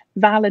can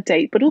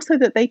validate, but also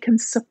that they can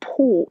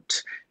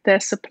support their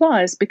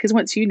suppliers. Because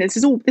once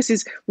this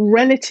is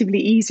relatively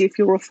easy if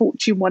you're a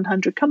Fortune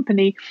 100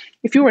 company.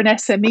 If you're an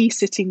SME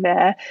sitting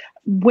there,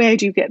 where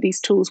do you get these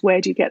tools?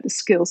 Where do you get the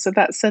skills? So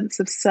that sense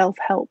of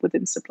self-help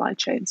within supply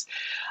chains.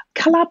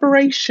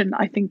 Collaboration,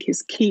 I think,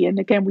 is key. And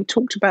again, we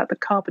talked about the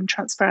Carbon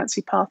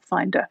Transparency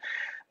Pathfinder.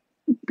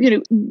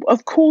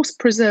 Of course,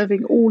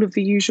 preserving all of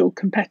the usual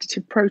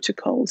competitive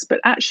protocols,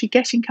 but actually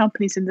getting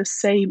companies in the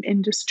same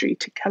industry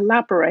to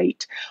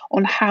collaborate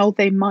on how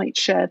they might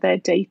share their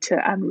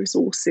data and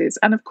resources.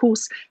 And of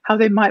course, how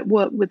they might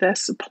work with their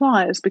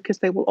suppliers, because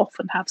they will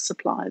often have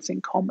suppliers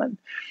in common.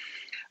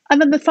 And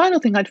then the final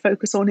thing I'd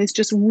focus on is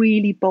just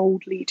really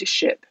bold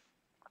leadership.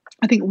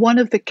 I think one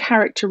of the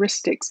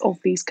characteristics of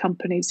these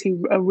companies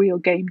who are real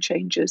game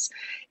changers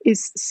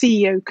is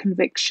CEO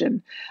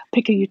conviction.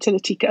 Pick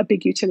a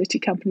big utility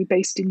company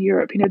based in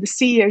Europe. The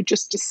CEO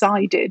just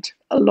decided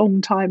a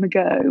long time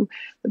ago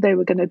that they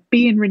were going to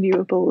be in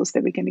renewables, they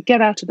were going to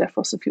get out of their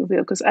fossil fuel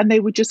vehicles, and they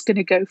were just going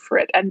to go for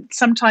it. And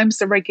sometimes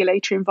the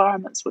regulatory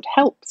environments would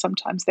help,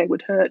 sometimes they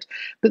would hurt,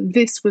 but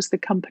this was the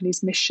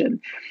company's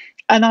mission.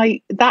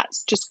 And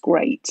that's just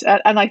great.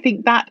 And I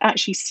think that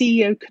actually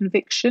CEO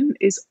conviction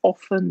is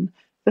often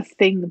the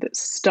thing that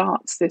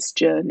starts this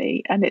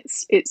journey. And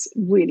it's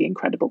really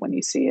incredible when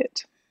you see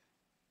it.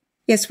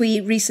 Yes, we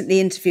recently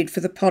interviewed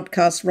for the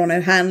podcast Ron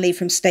O'Hanley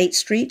from State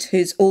Street,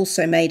 who's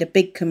also made a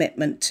big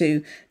commitment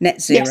to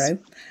net zero. Yes.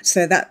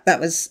 So that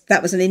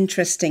was an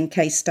interesting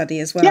case study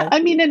as well. Yeah,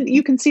 I mean, and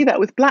you can see that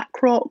with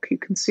BlackRock, you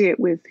can see it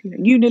with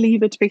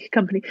Unilever, to pick a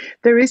company.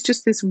 There is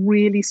just this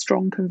really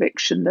strong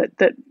conviction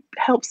that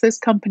helps those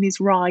companies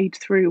ride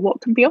through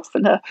what can be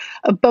often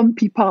a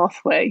bumpy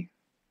pathway.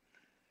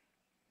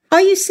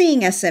 Are you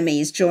seeing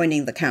SMEs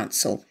joining the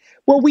council?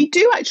 Well, we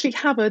do actually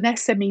have an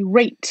SME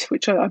rate,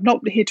 which I'm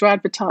not here to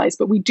advertise,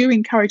 but we do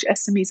encourage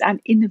SMEs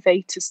and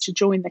innovators to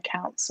join the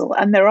council.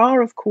 And there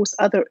are, of course,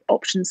 other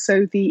options.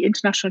 So the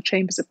International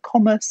Chambers of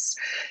Commerce,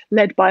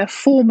 led by a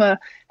former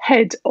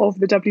head of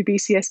the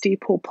WBCSD,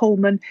 Paul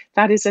Polman,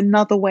 that is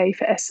another way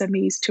for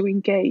SMEs to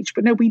engage.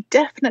 But no, we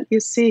definitely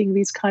are seeing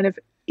these kind of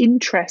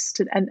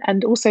interest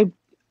and also,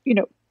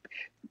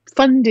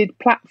 funded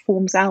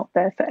platforms out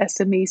there for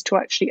SMEs to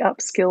actually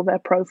upskill their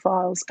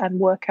profiles and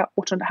work out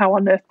how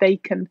on earth they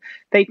can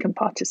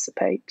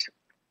participate.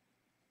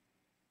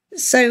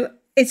 So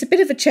it's a bit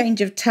of a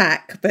change of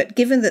tack, but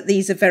given that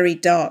these are very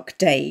dark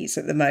days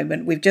at the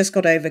moment, we've just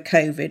got over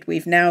COVID,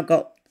 we've now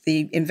got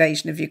the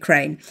invasion of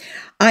Ukraine.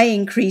 I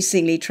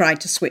increasingly try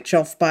to switch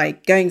off by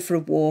going for a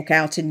walk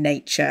out in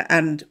nature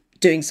and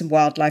doing some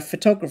wildlife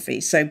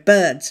photography. So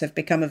birds have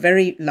become a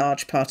very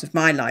large part of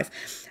my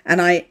life. And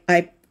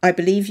I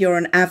believe you're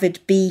an avid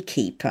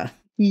beekeeper.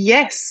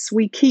 Yes,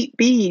 we keep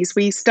bees.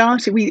 We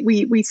started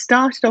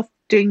off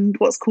doing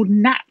what's called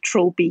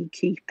natural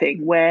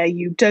beekeeping, where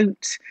you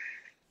don't,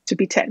 to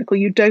be technical,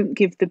 you don't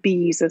give the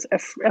bees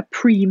a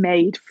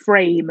pre-made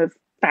frame of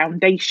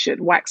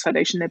wax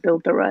foundation, they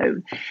build their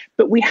own.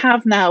 But we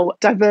have now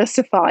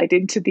diversified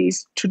into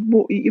these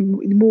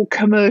more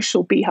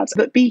commercial bee hives.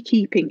 But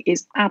beekeeping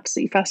is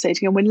absolutely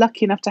fascinating. And we're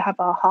lucky enough to have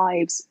our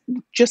hives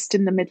just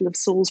in the middle of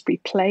Salisbury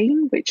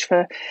Plain, which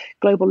for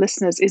global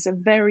listeners is a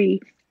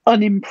very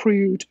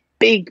unimproved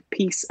big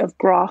piece of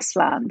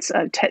grassland,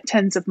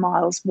 tens of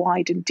miles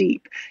wide and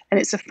deep. And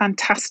it's a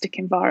fantastic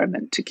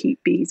environment to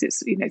keep bees.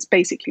 It's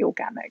basically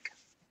organic.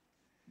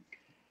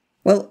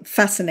 Well,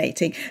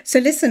 fascinating. So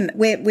listen,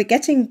 we're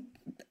getting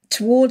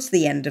towards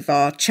the end of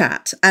our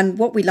chat, and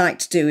what we like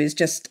to do is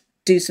just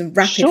do some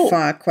rapid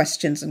fire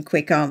questions and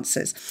quick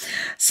answers.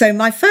 So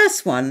my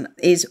first one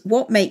is,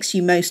 what makes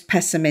you most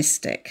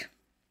pessimistic?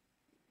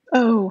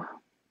 Oh,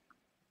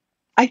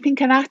 I think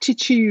an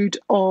attitude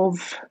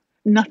of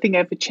nothing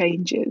ever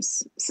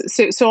changes.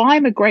 So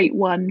I'm a great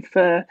one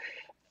for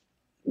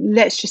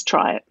let's just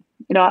try it.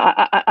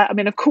 I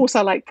mean, of course,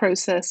 I like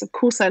process. Of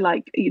course, I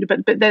like,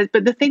 but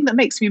the thing that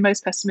makes me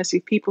most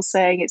pessimistic, people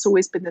saying it's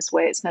always been this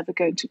way, it's never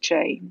going to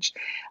change.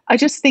 I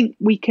just think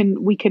we can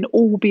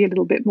all be a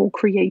little bit more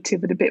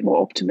creative and a bit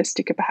more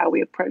optimistic about how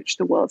we approach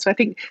the world. So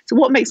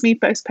what makes me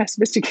most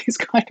pessimistic is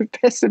kind of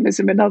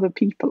pessimism in other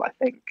people, I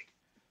think.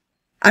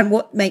 And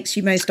what makes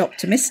you most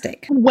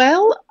optimistic?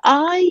 Well,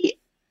 I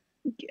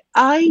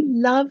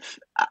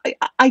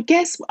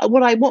guess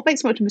what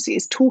makes me optimistic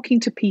is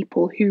talking to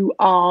people who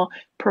are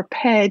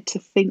prepared to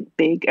think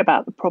big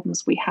about the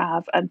problems we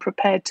have and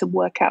prepared to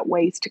work out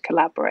ways to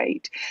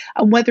collaborate.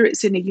 And whether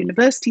it's in a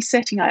university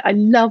setting, I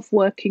love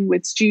working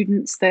with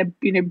students. They're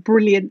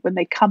brilliant when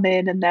they come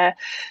in, and they're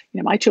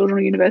my children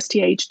are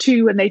university age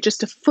too, and they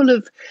just are full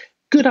of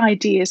good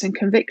ideas and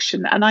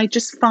conviction. And I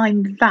just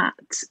find that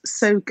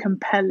so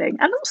compelling.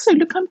 And also,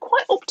 look, I'm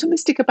quite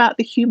optimistic about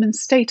the human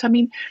state. I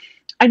mean,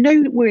 I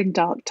know we're in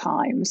dark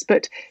times,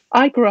 but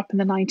I grew up in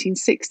the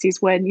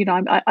 1960s when,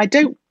 I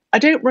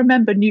don't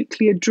remember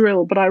nuclear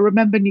drill, but I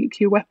remember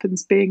nuclear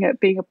weapons being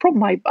a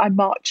problem. I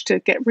marched to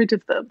get rid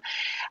of them.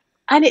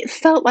 And it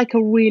felt like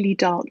a really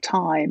dark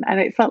time. And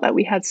it felt like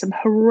we had some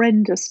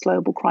horrendous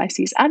global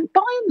crises. And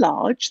by and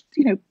large,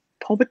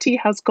 poverty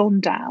has gone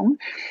down.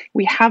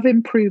 We have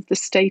improved the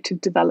state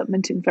of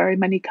development in very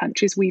many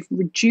countries. We've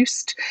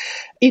reduced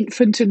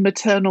infant and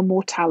maternal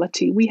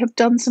mortality. We have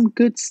done some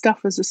good stuff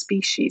as a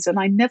species. And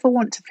I never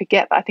want to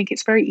forget that. I think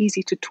it's very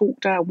easy to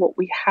talk down what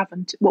we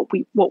haven't, what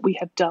we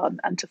have done,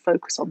 and to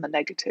focus on the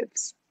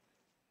negatives.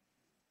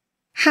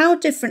 How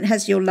different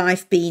has your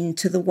life been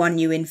to the one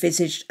you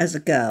envisaged as a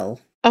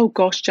girl? Oh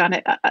gosh,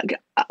 Janet, I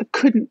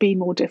couldn't be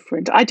more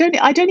different. I don't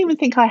even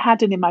think I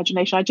had an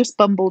imagination. I just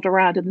bumbled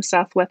around in the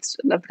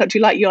southwest of the country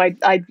like you.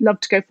 I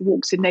love to go for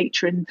walks in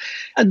nature and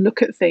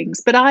look at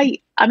things. But I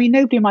mean,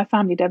 nobody in my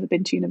family had ever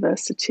been to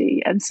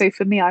university, and so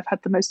for me, I've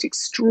had the most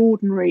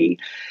extraordinary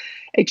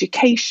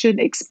education,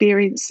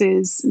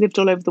 experiences, lived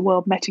all over the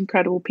world, met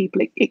incredible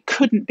people. It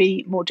couldn't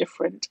be more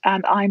different.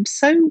 And I'm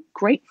so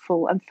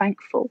grateful and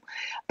thankful.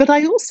 But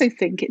I also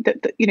think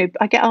that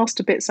I get asked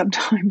a bit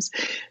sometimes,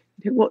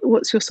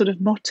 what's your sort of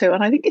motto?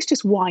 And I think it's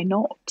just, why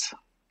not?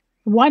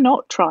 Why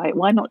not try it?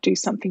 Why not do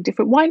something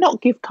different? Why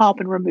not give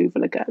carbon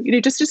removal a go?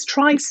 Just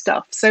try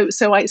stuff. So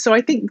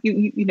I think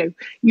you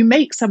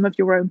make some of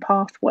your own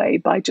pathway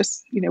by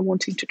just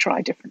wanting to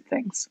try different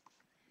things.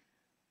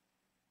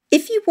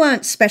 If you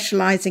weren't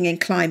specialising in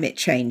climate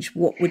change,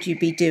 what would you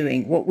be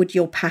doing? What would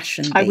your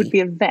passion be? I would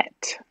be a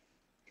vet.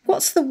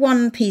 What's the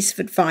one piece of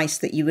advice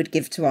that you would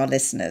give to our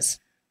listeners?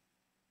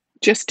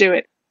 Just do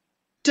it.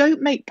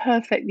 Don't make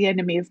perfect the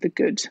enemy of the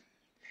good.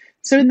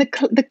 So in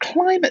the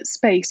climate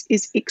space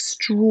is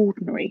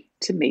extraordinary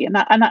to me, and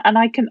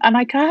I can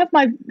have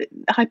my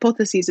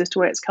hypotheses as to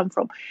where it's come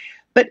from,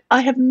 but I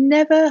have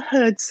never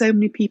heard so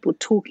many people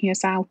talking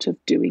us out of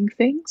doing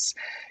things.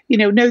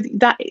 No,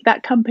 that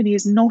company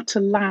is not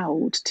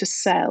allowed to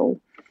sell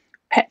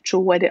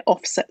petrol when it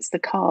offsets the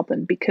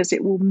carbon because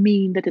it will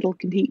mean that it'll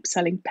keep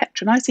selling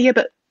petrol. And I say, yeah,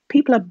 but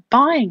people are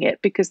buying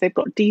it because they've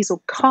got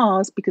diesel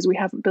cars because we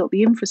haven't built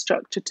the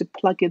infrastructure to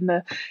plug in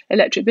the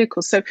electric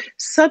vehicles. So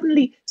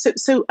suddenly,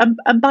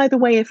 and by the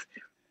way, if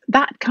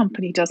that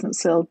company doesn't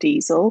sell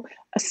diesel,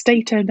 a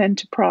state-owned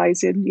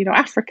enterprise in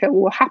Africa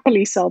will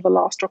happily sell the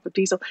last drop of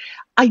diesel.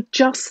 I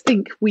just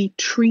think we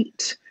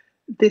treat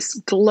this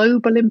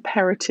global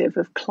imperative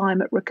of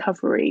climate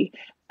recovery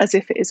as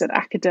if it is an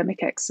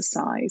academic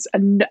exercise,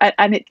 and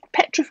it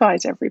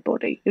petrifies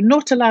everybody. You're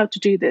not allowed to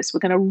do this. We're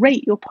going to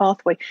rate your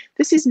pathway.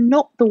 This is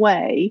not the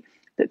way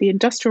that the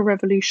Industrial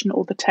Revolution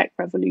or the tech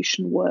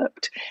revolution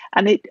worked,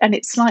 and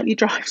it slightly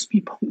drives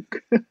me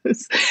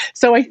bonkers.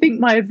 So I think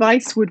my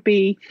advice would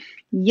be,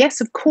 yes,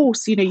 of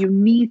course, you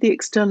need the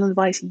external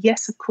advice.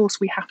 Yes, of course,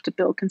 we have to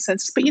build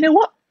consensus. But you know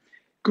what?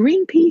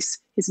 Greenpeace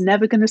is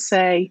never going to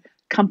say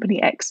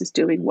company X is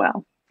doing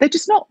well. They're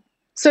just not.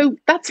 So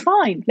that's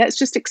fine. Let's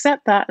just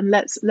accept that and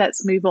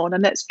let's move on,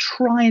 and let's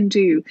try and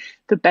do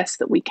the best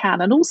that we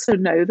can. And also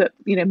know that,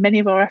 many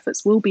of our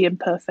efforts will be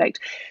imperfect.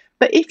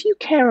 But if you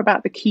care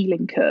about the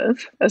Keeling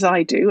curve, as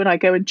I do, and I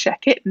go and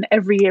check it, and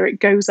every year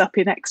it goes up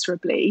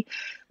inexorably,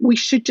 we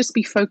should just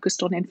be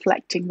focused on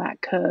inflecting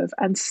that curve.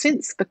 And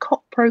since the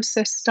COP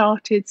process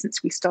started,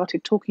 since we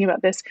started talking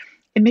about this,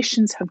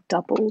 emissions have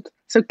doubled.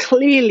 So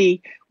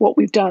clearly what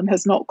we've done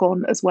has not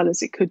gone as well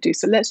as it could do.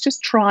 So let's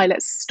just try,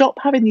 let's stop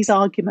having these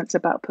arguments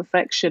about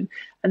perfection,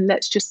 and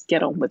let's just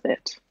get on with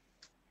it.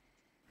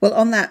 Well,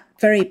 on that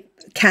very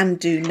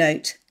can-do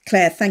note,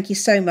 Claire, thank you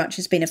so much.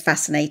 It's been a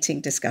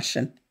fascinating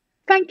discussion.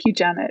 Thank you,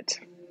 Janet.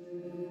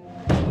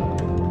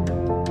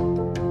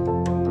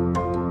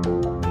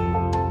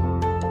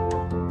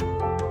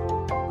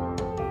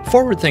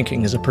 Forward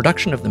Thinking is a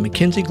production of the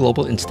McKinsey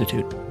Global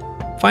Institute.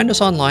 Find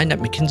us online at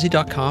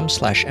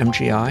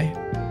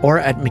mckinsey.com/MGI or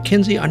at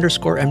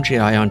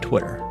McKinsey_MGI on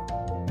Twitter.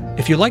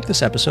 If you like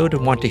this episode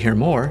and want to hear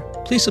more,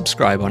 please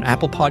subscribe on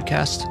Apple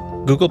Podcasts,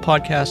 Google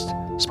Podcasts,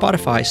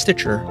 Spotify,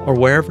 Stitcher, or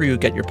wherever you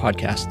get your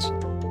podcasts.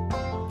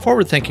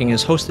 Forward Thinking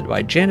is hosted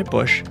by Janet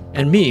Bush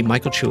and me,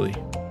 Michael Chewy.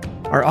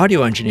 Our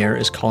audio engineer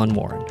is Colin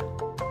Warren.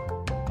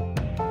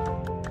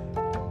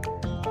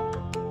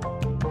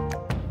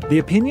 The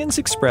opinions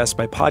expressed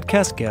by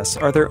podcast guests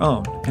are their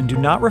own and do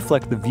not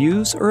reflect the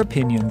views or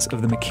opinions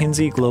of the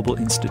McKinsey Global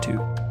Institute.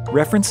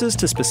 References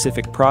to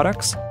specific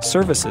products,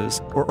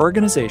 services, or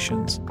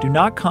organizations do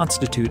not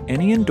constitute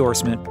any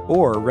endorsement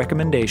or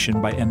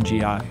recommendation by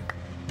MGI.